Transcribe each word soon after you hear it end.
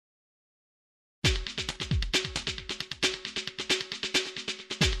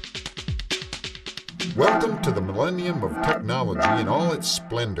Welcome to the millennium of technology in all its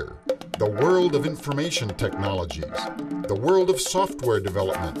splendor, the world of information technologies, the world of software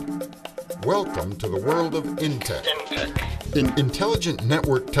development. Welcome to the world of INTECH. In Intelligent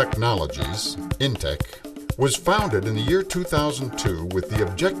Network Technologies, INTECH was founded in the year 2002 with the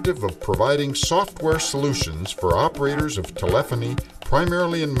objective of providing software solutions for operators of telephony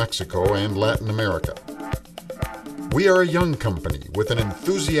primarily in Mexico and Latin America. We are a young company with an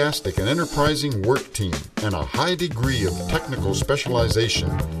enthusiastic and enterprising work team and a high degree of technical specialization,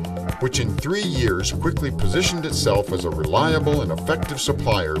 which in 3 years quickly positioned itself as a reliable and effective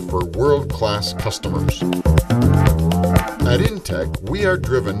supplier for world-class customers. At INTECH, we are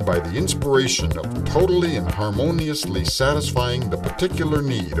driven by the inspiration of totally and harmoniously satisfying the particular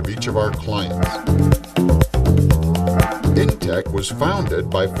need of each of our clients. INTECH was founded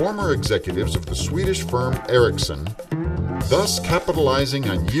by former executives of the Swedish firm Ericsson, thus capitalizing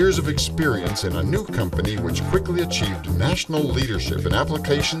on years of experience in a new company which quickly achieved national leadership in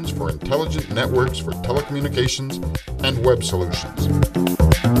applications for intelligent networks for telecommunications and web solutions.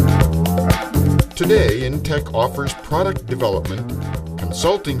 Today, INTECH offers product development,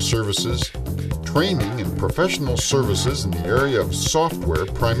 consulting services, training and professional services in the area of software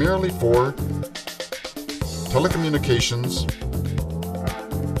primarily for telecommunications,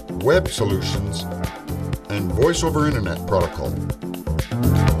 web solutions, and voice-over internet protocol.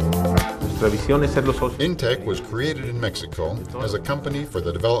 INTECH was created in Mexico as a company for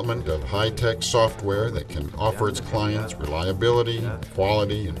the development of high-tech software that can offer its clients reliability,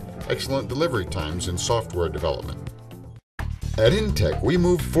 quality, and excellent delivery times in software development. At INTECH, we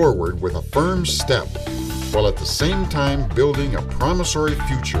move forward with a firm step, while at the same time building a promissory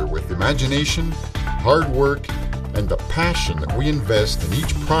future with imagination, hard work, and the passion that we invest in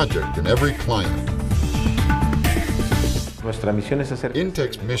each project and every client.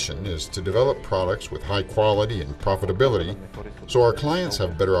 INTECH's mission is to develop products with high quality and profitability so our clients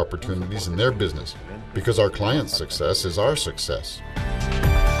have better opportunities in their business, because our clients' success is our success.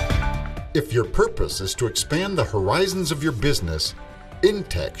 If your purpose is to expand the horizons of your business,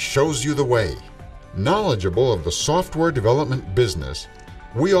 INTECH shows you the way. Knowledgeable of the software development business,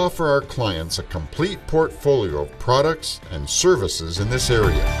 we offer our clients a complete portfolio of products and services in this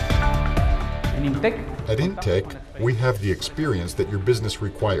area. At INTECH, we have the experience that your business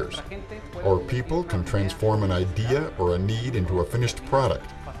requires. Our people can transform an idea or a need into a finished product,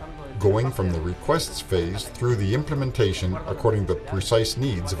 going from the requests phase through the implementation according to the precise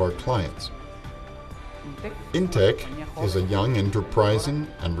needs of our clients. INTECH is a young, enterprising,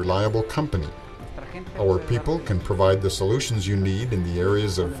 and reliable company. Our people can provide the solutions you need in the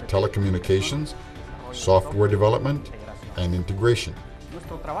areas of telecommunications, software development, and integration.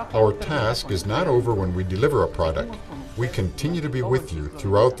 Our task is not over when we deliver a product. We continue to be with you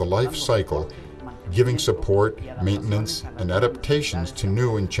throughout the life cycle, giving support, maintenance, and adaptations to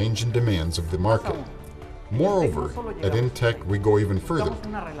new and changing demands of the market. Moreover, at INTECH, we go even further.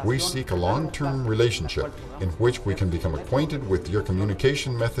 We seek a long-term relationship in which we can become acquainted with your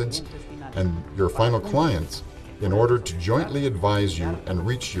communication methods and your final clients in order to jointly advise you and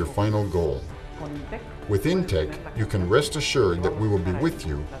reach your final goal. With INTECH, you can rest assured that we will be with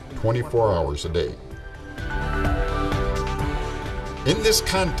you 24 hours a day. In this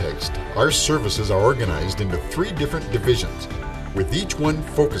context, our services are organized into 3 different divisions, with each one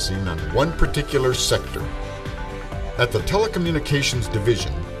focusing on one particular sector. At the Telecommunications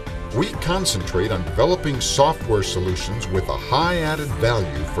Division, we concentrate on developing software solutions with a high added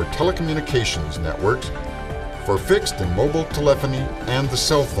value for telecommunications networks, for fixed and mobile telephony, and the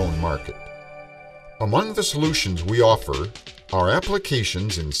cell phone market. Among the solutions we offer are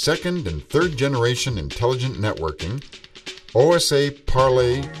applications in second and third generation intelligent networking, OSA,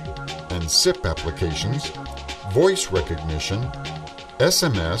 Parlay, and SIP applications, voice recognition,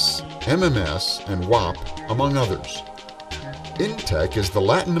 SMS, MMS, and WAP, among others. INTECH is the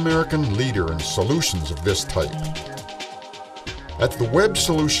Latin American leader in solutions of this type. At the Web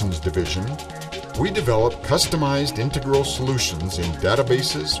Solutions Division, we develop customized integral solutions in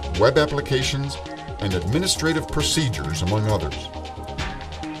databases, web applications, and administrative procedures, among others.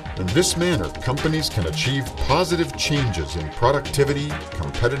 In this manner, companies can achieve positive changes in productivity,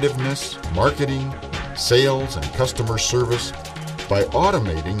 competitiveness, marketing, sales, and customer service by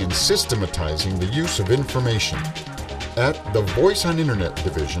automating and systematizing the use of information. At the Voice on Internet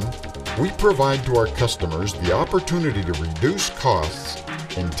Division, we provide to our customers the opportunity to reduce costs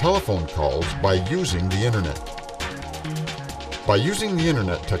in telephone calls by using the Internet. By using the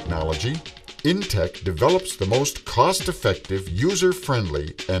Internet technology, INTECH develops the most cost-effective,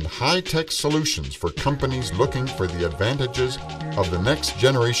 user-friendly, and high-tech solutions for companies looking for the advantages of the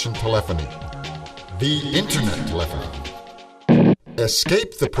next-generation telephony. the Internet level.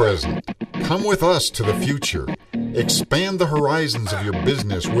 Escape the present. Come with us to the future. Expand the horizons of your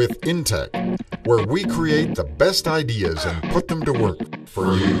business with INTECH, where we create the best ideas and put them to work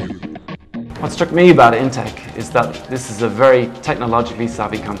for you. What struck me about INTECH is that this is a very technologically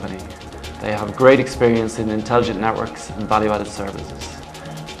savvy company. They have great experience in intelligent networks and value-added services.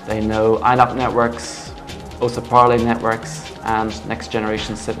 They know INAP networks, OSA parlay networks, and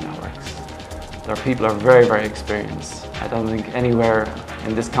next-generation SIP networks. Their people are very, very experienced. I don't think anywhere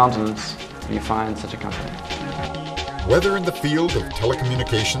in this continent you find such a company. Whether in the field of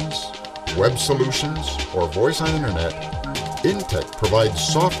telecommunications, web solutions, or voice on internet, INTECH provides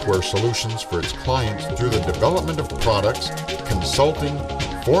software solutions for its clients through the development of products, consulting,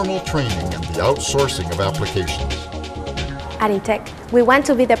 formal training, and the outsourcing of applications. At INTECH, we want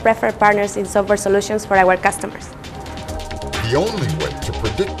to be the preferred partners in software solutions for our customers. The only way to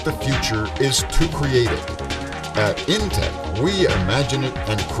predict the future is to create it. At INTECH, we imagine it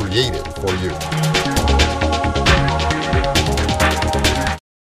and create it for you.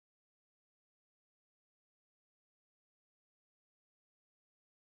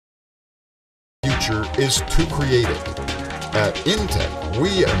 Future is to create it. At INTECH,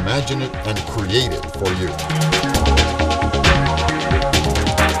 we imagine it and create it for you.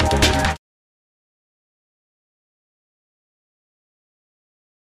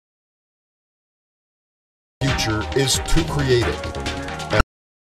 Future is to create it.